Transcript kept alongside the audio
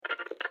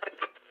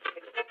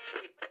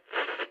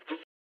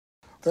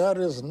there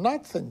is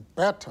nothing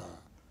better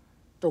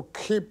to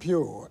keep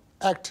you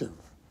active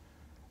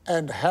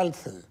and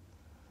healthy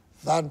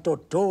than to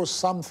do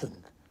something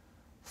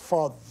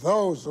for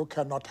those who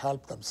cannot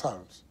help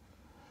themselves.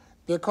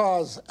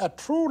 Because a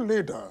true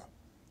leader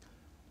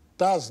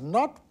does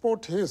not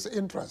put his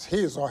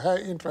or her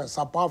interests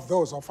above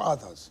those of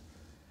others.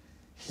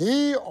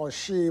 He or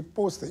she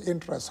puts the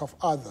interests of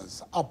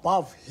others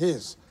above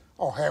his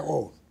or her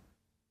own.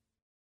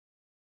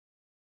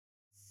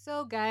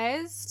 So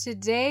guys,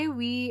 today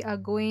we are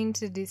going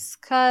to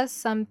discuss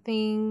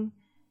something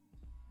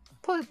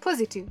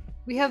positive.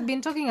 We have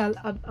been talking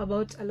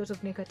about a lot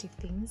of negative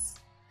things.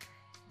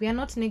 We are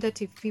not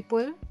negative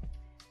people.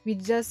 We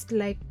just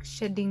like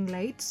shedding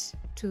light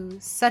to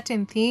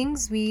certain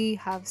things we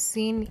have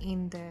seen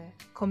in the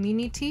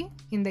community,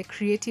 in the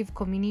creative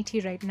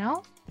community right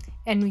now,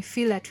 and we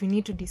feel that we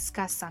need to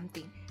discuss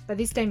something. But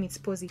this time it's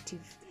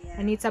positive,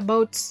 and it's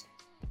about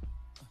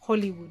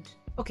Hollywood.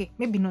 Okay,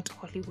 maybe not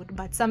Hollywood,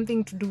 but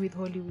something to do with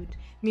Hollywood.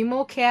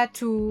 Mimo, care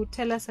to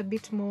tell us a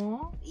bit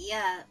more?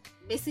 Yeah,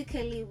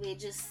 basically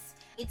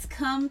it's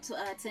come to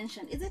our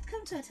attention. Is it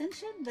come to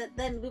attention? But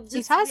then we've just...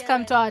 It has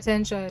come to our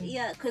attention.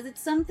 Yeah, because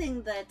it's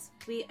something that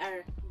we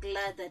are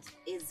glad that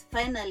is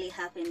finally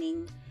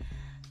happening.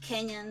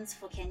 Kenyans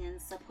for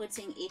Kenyans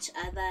supporting each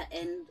other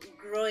and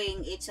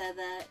growing each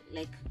other,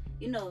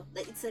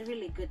 it's a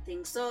really good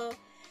thing. So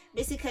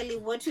basically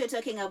what we're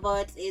talking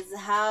about is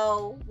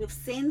how we've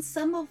seen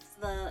some of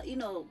the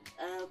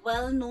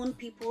well-known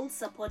people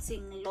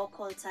supporting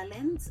local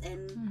talents,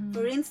 and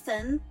for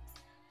instance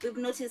we've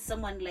noticed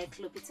someone like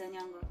Lupita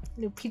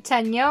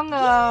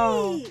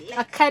Nyong'o. Yay!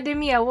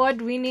 Academy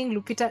Award winning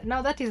Lupita.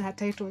 Now that is her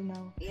title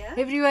now. Yeah.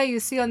 Everywhere you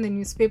see on the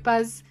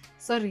newspapers.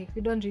 Sorry,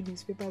 we don't read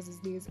newspapers these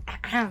days.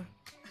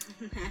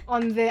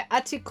 On the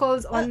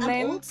articles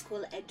online. I'm old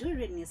school. I do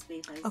read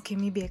newspapers. Okay,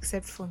 maybe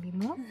except for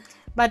Mimo.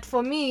 But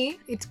for me,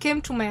 it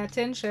came to my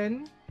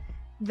attention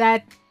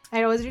that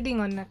I was reading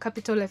on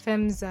Capital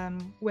FM's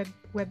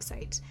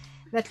website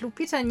that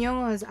Lupita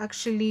Nyong'o has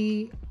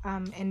actually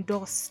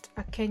endorsed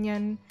a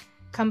Kenyan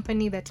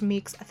company that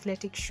makes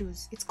athletic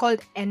shoes. It's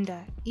called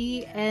ENDA,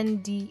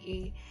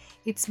 ENDA.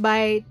 It's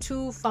by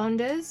two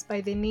founders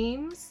by the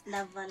names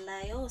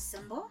Navalayo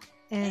Sembo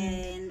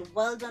and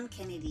Weldon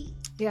Kennedy.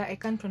 Yeah, I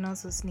can't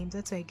pronounce those names.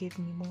 That's why I gave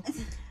Mimo.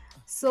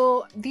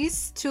 So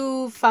these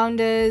two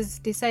founders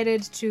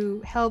decided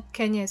to help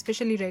Kenya,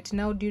 especially right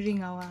now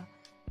during our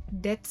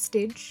death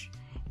stage.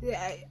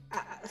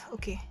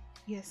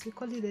 Yes, we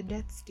call it the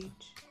death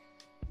stage.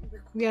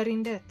 We are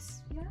in debt.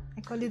 Yeah.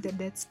 I call it the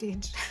death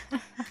stage.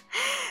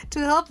 To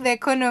help the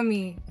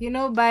economy,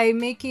 by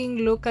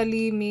making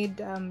locally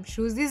made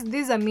shoes.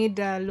 These are made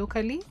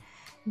locally,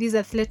 these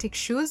athletic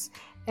shoes.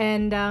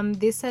 And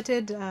they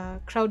started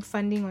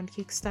crowdfunding on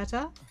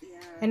Kickstarter. Yeah.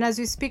 And as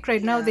we speak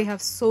right now, they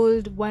have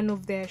sold one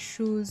of their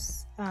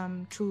shoes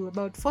to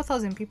about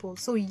 4,000 people.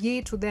 So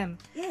yay to them.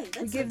 Yeah,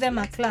 we give them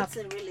a clap.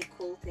 That's a really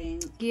cool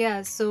thing.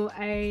 Yeah, so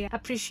I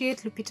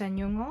appreciate Lupita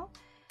Nyong'o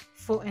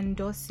for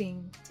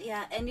endorsing.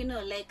 Yeah, and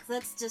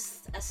that's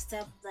just a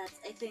step that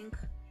I think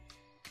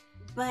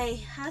by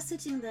her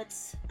setting that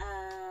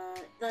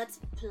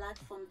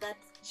platform, that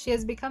she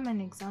has become an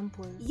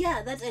example.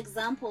 Yeah, that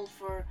example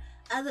for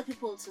other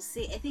people to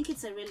see. I think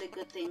it's a really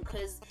good thing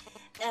because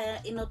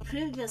in a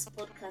previous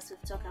podcast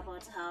we've talked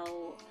about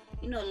how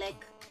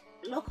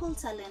local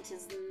talent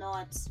is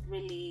not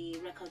really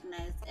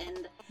recognized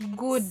and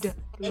good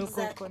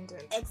local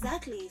content.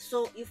 Exactly.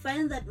 So you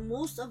find that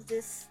most of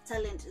this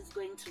talent is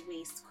going to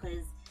waste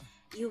because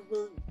you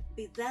will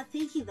be there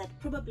thinking that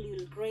probably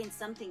you'll grow in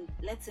something,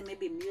 let's say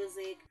maybe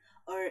music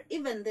or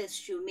even this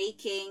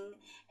shoemaking,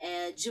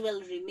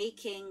 jewelry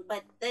making,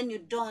 but then you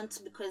don't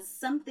because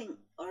something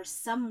or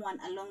someone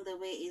along the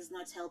way is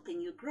not helping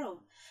you grow.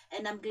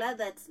 And I'm glad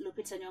that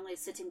Lupita Nyong'o is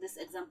setting this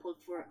example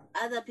for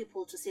other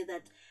people to see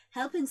that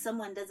helping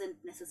someone doesn't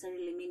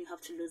necessarily mean you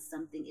have to lose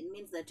something. It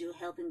means that you're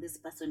helping this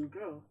person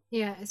grow.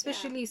 Yeah,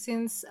 especially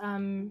since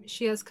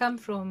she has come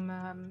from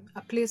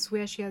a place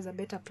where she has a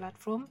better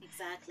platform.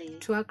 Exactly.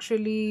 To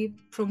actually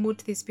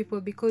promote these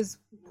people because,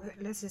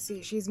 let's just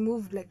say, she's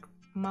moved like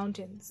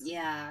mountains.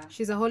 Yeah,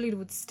 she's a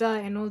Hollywood star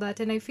and all that,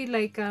 and I feel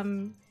like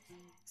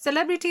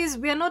celebrities,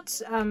 we are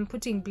not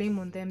putting blame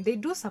on them. They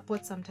do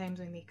support sometimes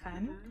when they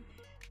can,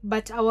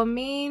 but our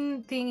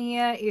main thing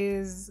here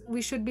is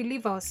we should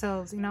believe in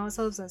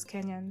ourselves as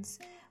Kenyans.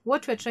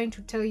 What we're trying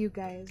to tell you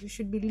guys, we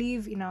should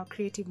believe in our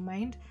creative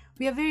mind.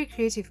 We are very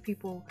creative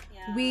people.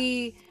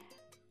 We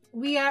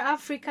are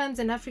Africans,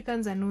 and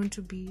Africans are known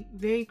to be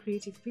very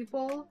creative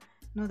people.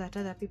 Not that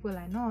other people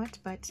are not,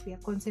 but we are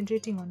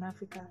concentrating on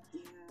Africa.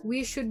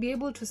 We should be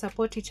able to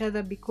support each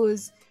other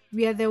because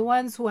we are the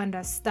ones who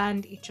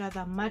understand each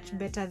other much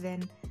better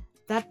than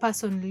that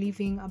person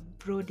living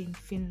abroad in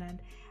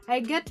Finland. I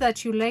get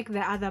that you like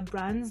the other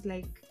brands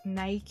like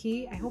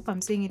Nike. I hope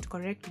I'm saying it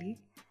correctly.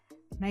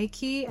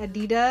 Nike,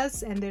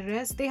 Adidas, and the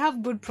rest. They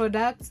have good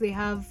products. They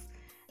have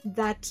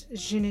that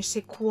je ne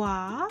sais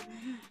quoi.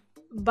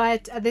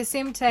 But at the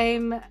same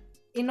time,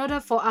 in order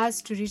for us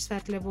to reach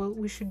that level,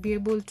 we should be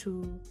able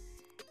to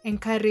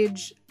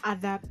encourage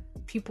other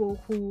people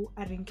who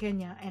are in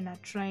Kenya and are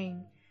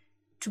trying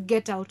to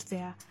get out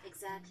there.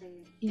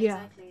 Exactly.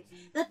 Yeah. Exactly.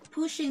 That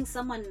pushing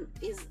someone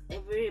is a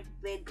very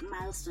big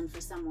milestone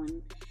for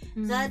someone.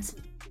 That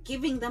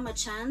giving them a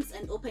chance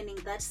and opening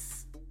that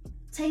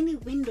tiny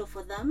window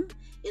for them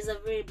is a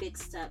very big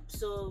step.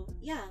 So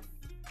yeah,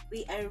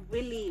 we are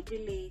really,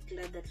 really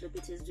glad that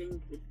Lupita is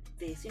doing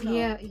this.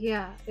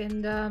 Yeah,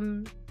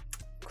 and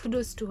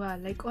kudos to her.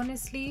 Like,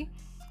 honestly,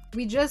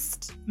 we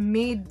just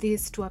made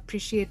this to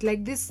appreciate.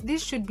 Like, this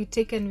should be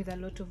taken with a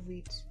lot of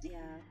weight,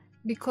 Yeah.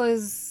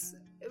 because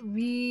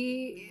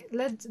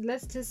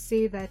let's just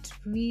say that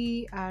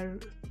we have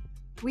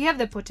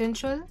the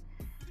potential,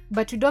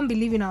 but we don't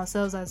believe in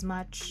ourselves as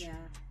much. Yeah.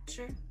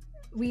 Sure.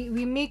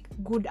 We make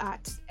good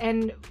art,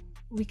 and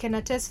we can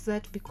attest to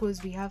that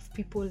because we have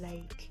people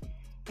like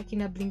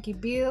Akina Blinky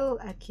Bill,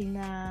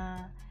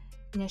 Akina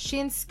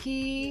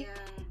Nyashinsky,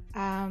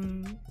 Yeah.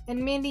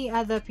 and many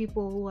other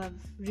people who have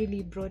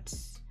really brought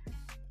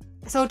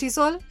Sauti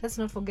Sol, let's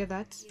not forget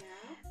that.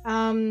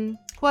 Yeah.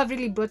 Who have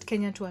really brought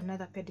Kenya to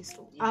another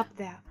pedestal, Yeah. up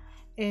there.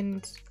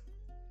 And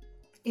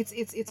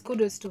it's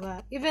kudos to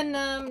her. Even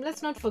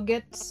let's not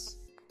forget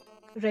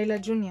Raila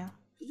Jr.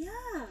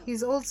 Yeah.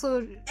 He's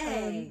also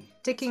Hey.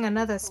 taking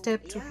another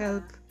step to Yeah.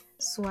 help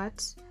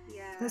SWAT.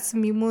 Yeah. That's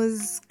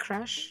Mimo's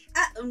crush.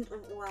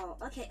 Wow.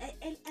 Okay.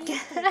 I like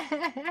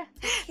that.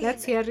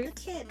 Let's hear it.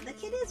 The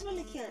kid is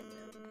really cute.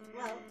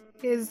 Wow.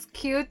 He's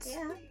cute.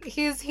 Yeah.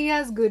 He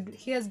has good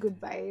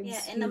vibes.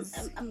 Yeah, and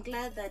I'm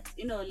glad that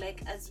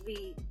like as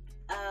we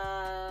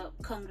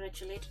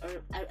congratulate,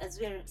 or as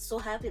we are so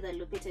happy that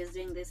Lupita is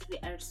doing this, we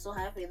are so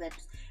happy that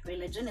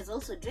Religion is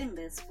also doing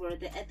this for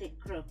the ethnic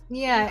group.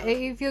 Yeah,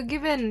 if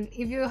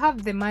you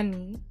have the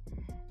money,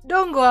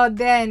 don't go out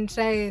there and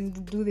try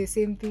and do the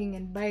same thing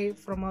and buy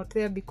from out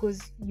there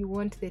because you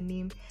want the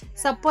name.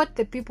 Support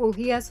the people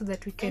here so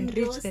that we can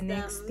reach the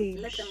next stage.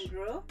 Let them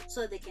grow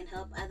so they can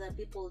help other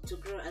people to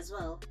grow as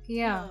well.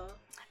 Yeah.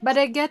 But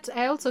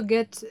I also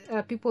get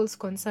people's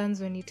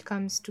concerns when it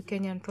comes to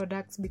Kenyan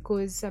products,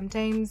 because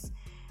sometimes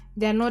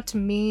they're not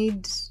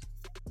made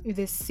with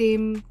the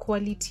same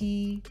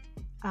quality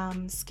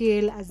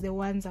scale as the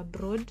ones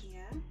abroad.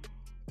 Yeah.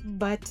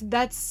 But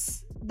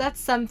that's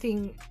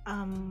something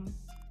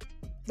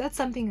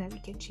that we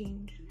can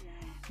change,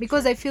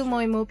 because I feel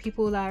more and more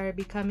people are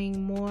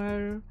becoming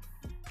more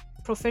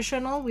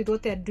professional with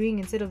what they're doing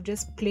instead of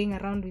just playing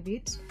around with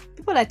it.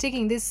 People are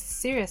taking this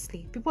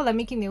seriously. People are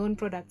making their own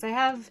products. I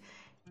have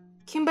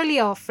Kimberly,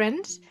 our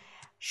friend.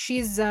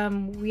 She's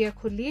we are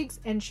colleagues,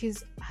 and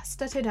she's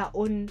started her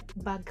own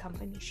bag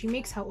company. She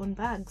makes her own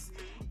bags,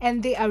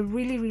 and they are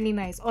really, really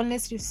nice.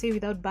 Honestly, to say,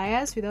 without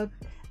bias, without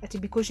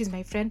because she's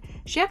my friend,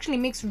 she actually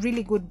makes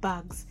really good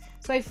bags.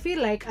 So I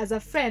feel like, as a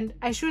friend,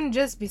 I shouldn't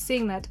just be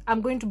saying that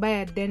I'm going to buy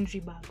a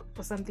Dendry bag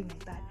or something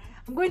like that.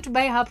 I'm going to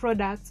buy her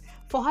products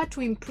for her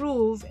to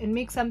improve and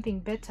make something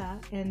better,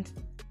 and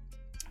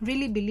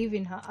really believe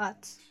in her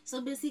art. So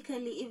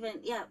basically,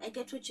 even I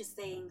get what you're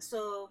saying.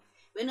 So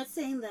we're not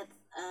saying that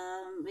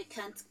we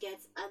can't get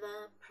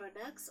other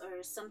products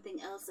or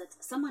something else that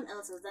someone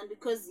else has done,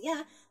 because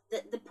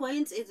the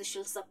point is we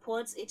should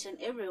support each and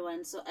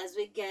everyone. So as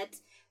we get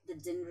the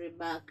Dinri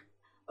bag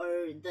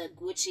or the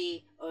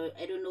Gucci or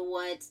I don't know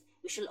what,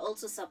 we should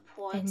also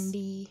support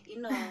Fendi.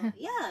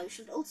 we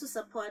should also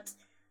support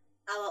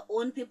our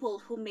own people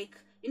who make,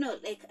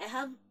 like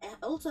I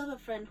also have a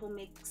friend who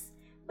makes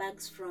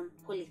bags from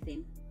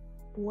polythene.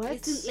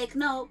 What? Like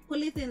now,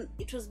 polythene,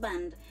 it was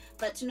banned,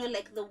 but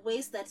like the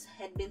waste that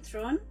had been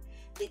thrown,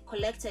 they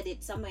collected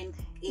it somewhere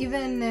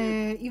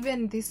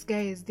even these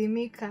guys, they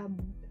make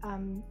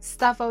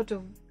stuff out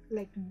of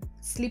like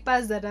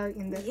slippers that are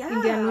in the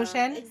Indian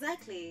Ocean.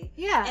 Exactly.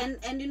 Yeah.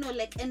 And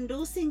like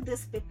endorsing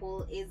these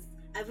people is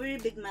a very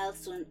big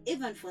milestone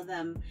even for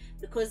them,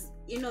 because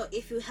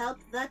if you help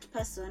that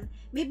person,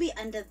 maybe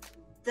under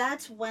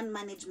that one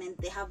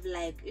management they have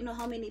like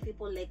how many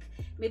people, like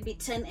maybe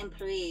 10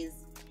 employees.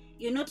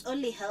 You're not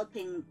only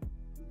helping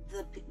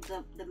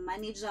the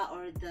manager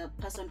or the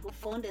person who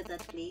founded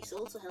that place,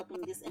 also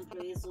helping these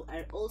employees who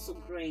are also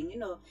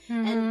growing,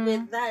 and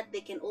with that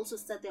they can also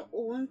start their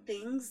own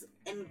things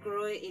and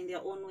grow in their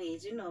own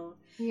ways,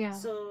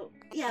 So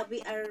we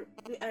are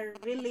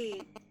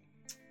really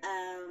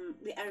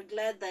we are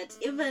glad that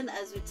even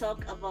as we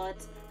talk about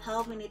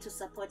how we need to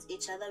support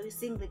each other, we're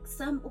seeing like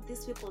some of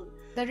these people,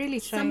 they're really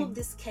trying. some of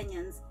these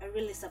Kenyans are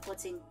really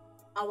supporting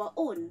our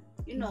own,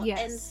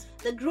 Yes.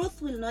 And the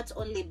growth will not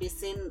only be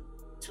seen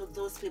to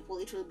those people,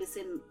 it will be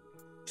seen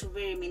to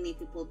very many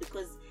people,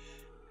 because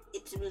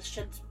it will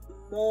shed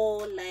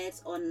more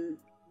light on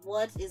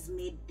what is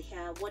made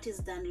here, what is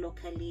done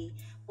locally,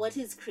 what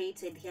is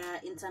created here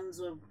in terms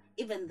of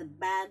even the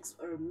bags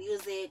or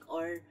music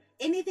or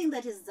anything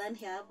that is done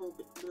here will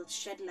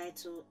shed light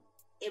to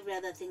every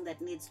other thing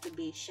that needs to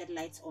be shed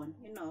light on,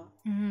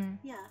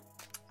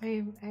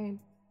 I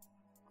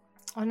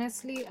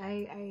honestly,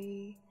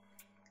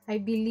 I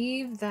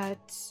believe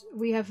that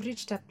we have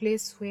reached a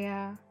place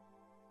where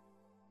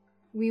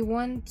we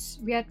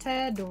are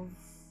tired of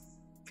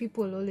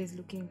people always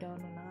looking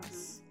down on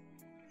us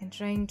and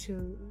trying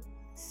to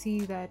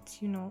see that,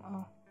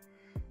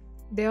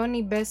 the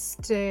only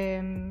best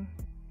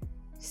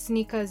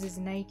sneakers is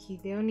Nike,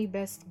 the only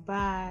best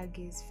bag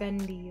is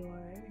Fendi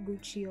or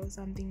Gucci or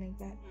something like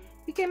that.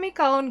 We can make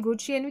our own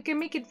Gucci and we can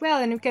make it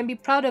well and we can be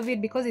proud of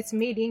it because it's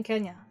made in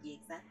Kenya. Yeah,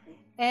 exactly.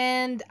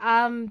 And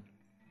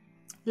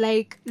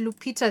like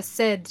Lupita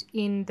said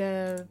in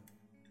the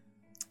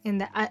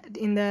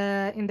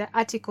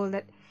article,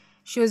 that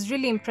she was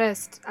really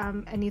impressed,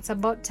 and it's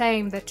about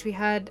time that we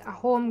had a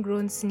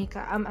homegrown sneaker.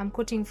 I'm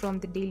quoting from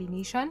the Daily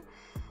Nation.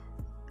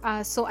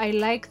 So I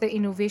like the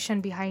innovation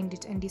behind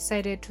it and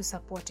decided to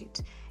support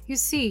it. You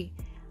see,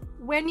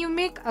 when you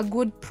make a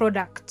good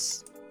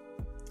product,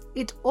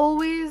 it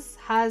always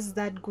has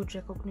that good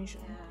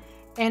recognition.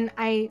 Yeah. And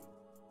I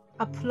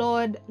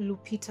applaud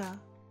Lupita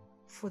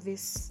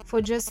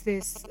for just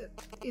this.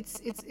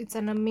 It's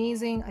an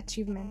amazing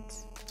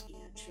achievement. Yeah,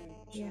 true.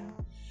 Yeah.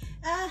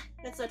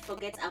 Let's not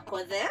forget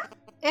Aqua there.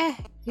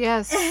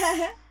 Yes.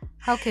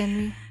 How can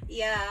we?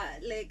 Yeah,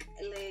 like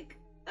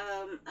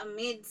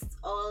amidst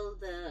all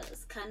the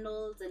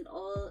scandals and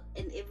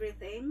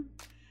everything,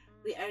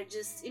 we are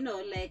just,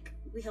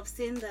 we have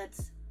seen that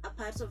a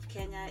part of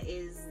Kenya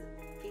is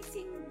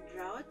facing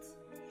drought.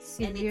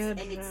 Severe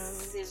and it's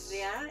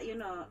severe,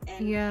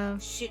 and yeah.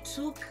 she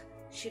took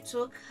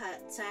her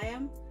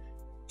time,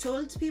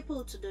 told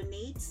people to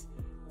donate,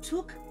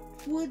 took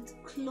food,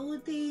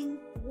 clothing,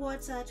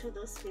 water to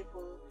those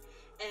people.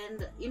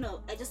 And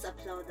I just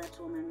applaud that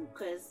woman,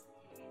 because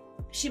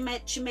she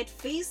might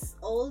face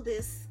all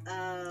this,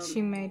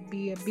 she might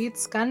be a bit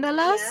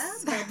scandalous,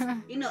 yeah,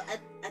 but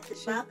at the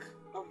back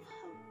of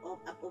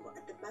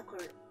at the back, or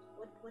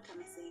what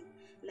am I saying,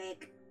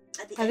 like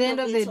at the end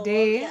of the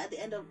day, at the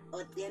end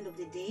of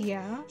the day,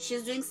 yeah,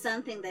 she's doing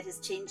something that is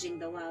changing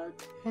the world,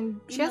 and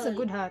she has a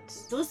good heart.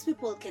 Those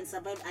people can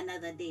survive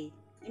another day,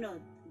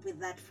 with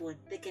that food.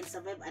 They can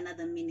survive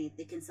another minute,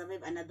 they can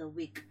survive another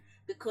week,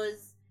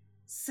 because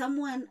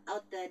someone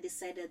out there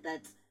decided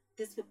that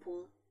these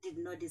people did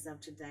not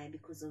deserve to die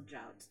because of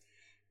drought,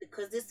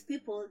 because these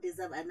people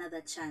deserve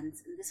another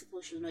chance, and these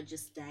people should not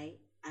just die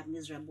a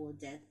miserable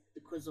death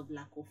because of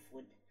lack of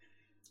food.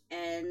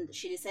 And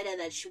she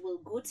decided that she will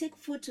go take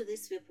food to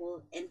these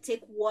people and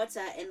take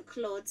water and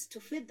clothes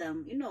to feed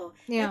them.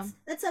 Yeah,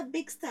 that's a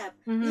big step.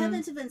 We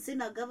haven't even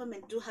seen our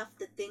government do half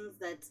the things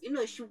that,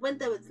 she went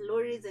there with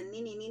lorries and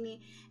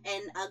nini,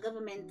 and our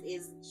government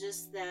is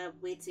just there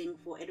waiting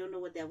for, I don't know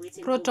what they're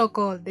waiting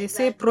protocol. for. They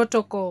say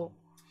protocol.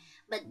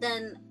 But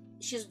then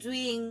she's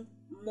doing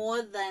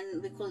more than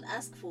we could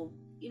ask for.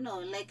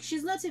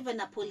 She's not even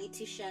a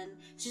politician,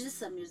 she's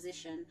just a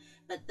musician.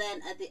 But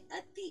then at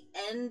the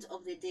end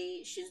of the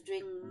day, she's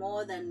doing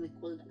more than we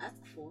could ask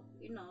for.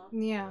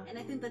 Yeah. And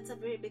I think that's a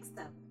very big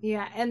step.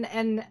 Yeah,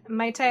 and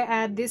might I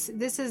add, this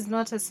is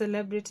not a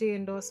celebrity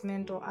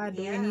endorsement or ad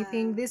or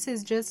anything. This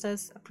is just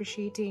us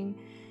appreciating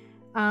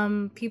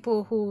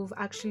people who've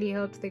actually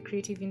helped the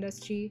creative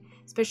industry,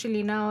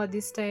 especially now at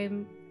this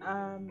time,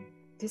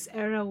 this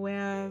era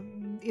where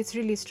it's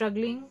really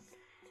struggling.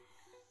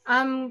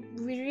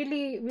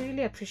 We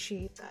really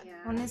appreciate that. Yeah.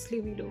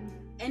 Honestly, we do.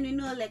 And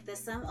there's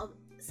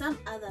some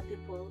other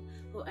people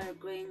who are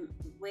going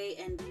way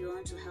and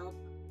beyond to help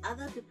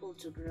other people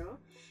to grow,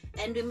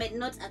 and we might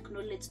not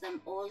acknowledge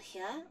them all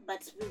here,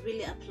 but we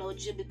really applaud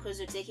you because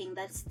you're taking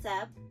that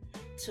step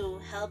to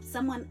help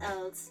someone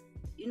else,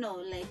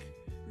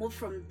 move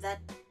from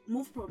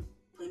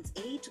point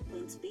A to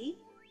point B.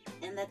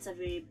 And that's a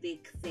very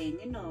big thing,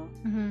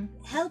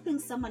 helping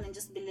someone and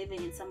just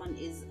believing in someone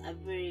is a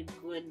very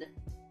good,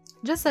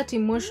 just that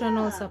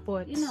emotional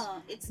support.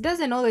 It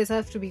doesn't always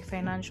have to be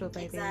financial,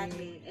 by the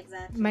way.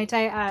 Exactly. Might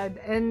I add?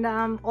 And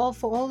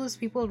for all those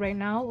people right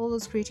now, all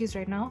those creatives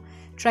right now,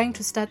 trying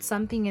to start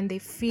something and they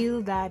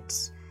feel that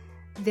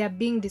they're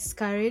being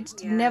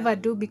discouraged, never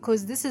do,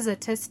 because this is a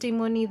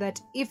testimony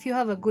that if you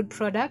have a good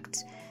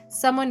product,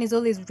 someone is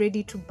always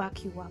ready to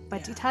back you up.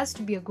 But it has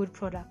to be a good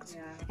product.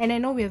 Yeah. And I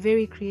know we are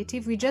very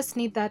creative. We just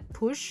need that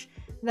push,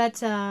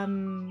 that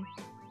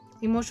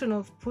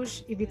emotional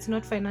push, if it's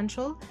not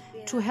financial,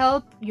 to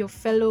help your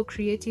fellow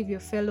creative, your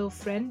fellow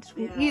friend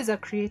who is a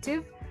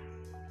creative,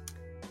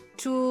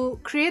 to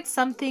create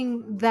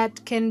something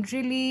that can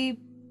really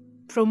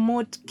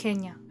promote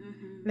Kenya.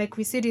 Like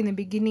we said in the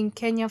beginning,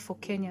 Kenya for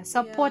Kenya.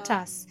 Support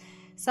us.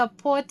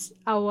 Support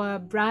our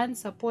brand,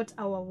 support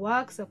our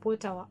work,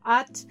 support our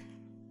art.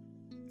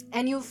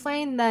 And you'll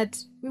find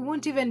that we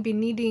won't even be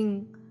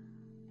needing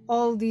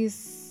all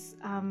these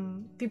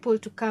people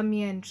to come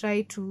here and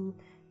try to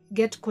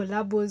get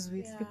collabos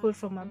with people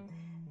from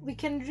we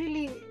can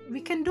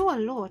do a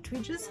lot. We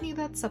just need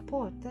that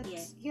support.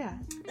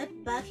 That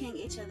backing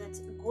each other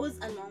goes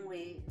a long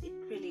way. It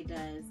really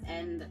does.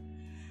 And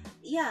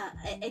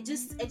I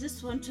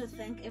just want to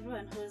thank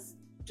everyone who's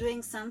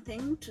doing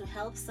something to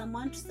help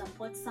someone, to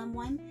support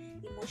someone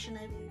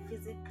emotionally,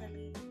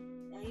 physically,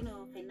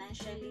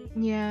 financially.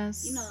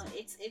 Yes.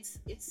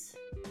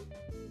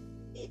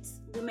 It's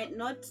we might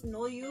not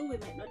know you, we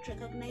might not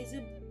recognize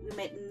you, we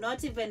might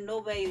not even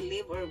know where you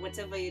live or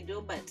whatever you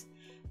do, but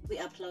we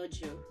applaud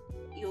you.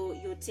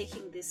 You're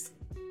taking this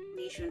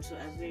nation to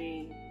a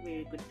very,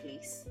 very good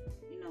place.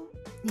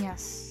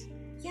 Yes.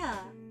 Yeah.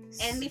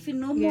 And if you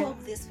know more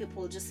of these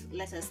people, just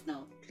let us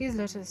know. Please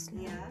let us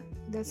know. Yeah.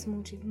 That's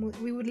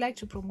we would like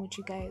to promote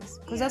you guys,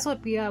 because that's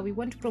what we are. We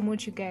want to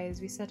promote you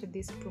guys. We started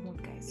this to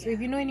promote guys. So if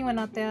you know anyone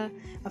out there,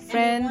 a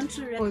friend,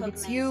 or if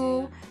it's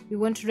you, we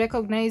want to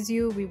recognize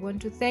you. We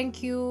want to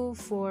thank you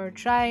for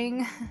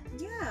trying.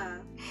 Yeah.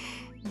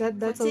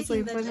 That's also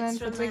important,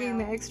 for taking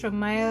the extra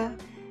mile.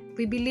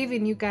 We believe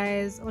in you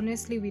guys.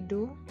 Honestly, we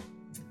do.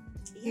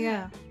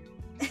 Yeah.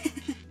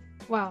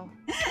 Wow.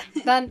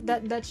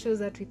 That shows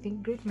that we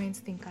think great minds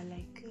think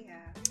alike. Yeah.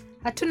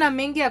 Hatuna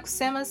mengi ya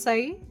kusema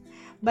sahi,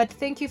 but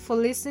thank you for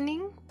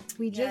listening.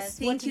 We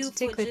just wanted to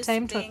take the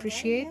time to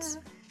appreciate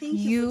Thank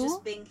you for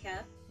just being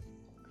here.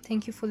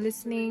 Thank you for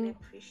listening.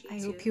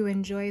 Really I hope you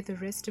enjoy the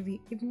rest of your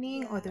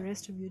evening, or the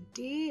rest of your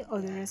day,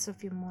 or the rest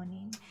of your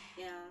morning.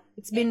 Yeah.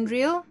 It's been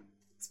real.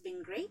 It's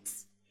been great.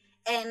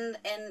 And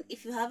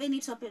if you have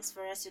any topics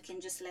for us, you can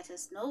just let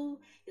us know.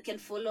 You can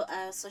follow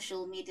our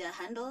social media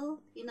handle.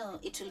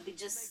 It will be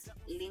just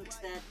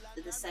linked there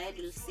to the side.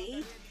 You'll see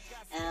it.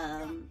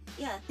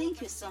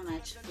 Thank you so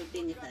much for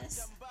being with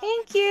us.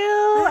 Thank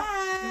you.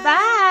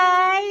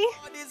 Bye.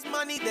 All this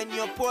money, then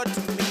you're poor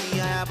to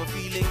me. I have a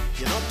feeling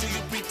you're not who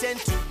you pretend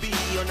to be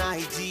on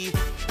IG.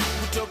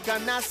 Kutoka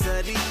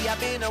nasari, I've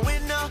been a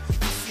winner.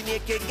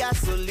 Usinieke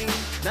gasoline.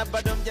 Na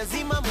bado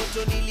mjazima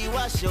moto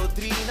niliwasha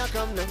 3 na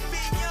kamna.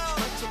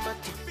 Macho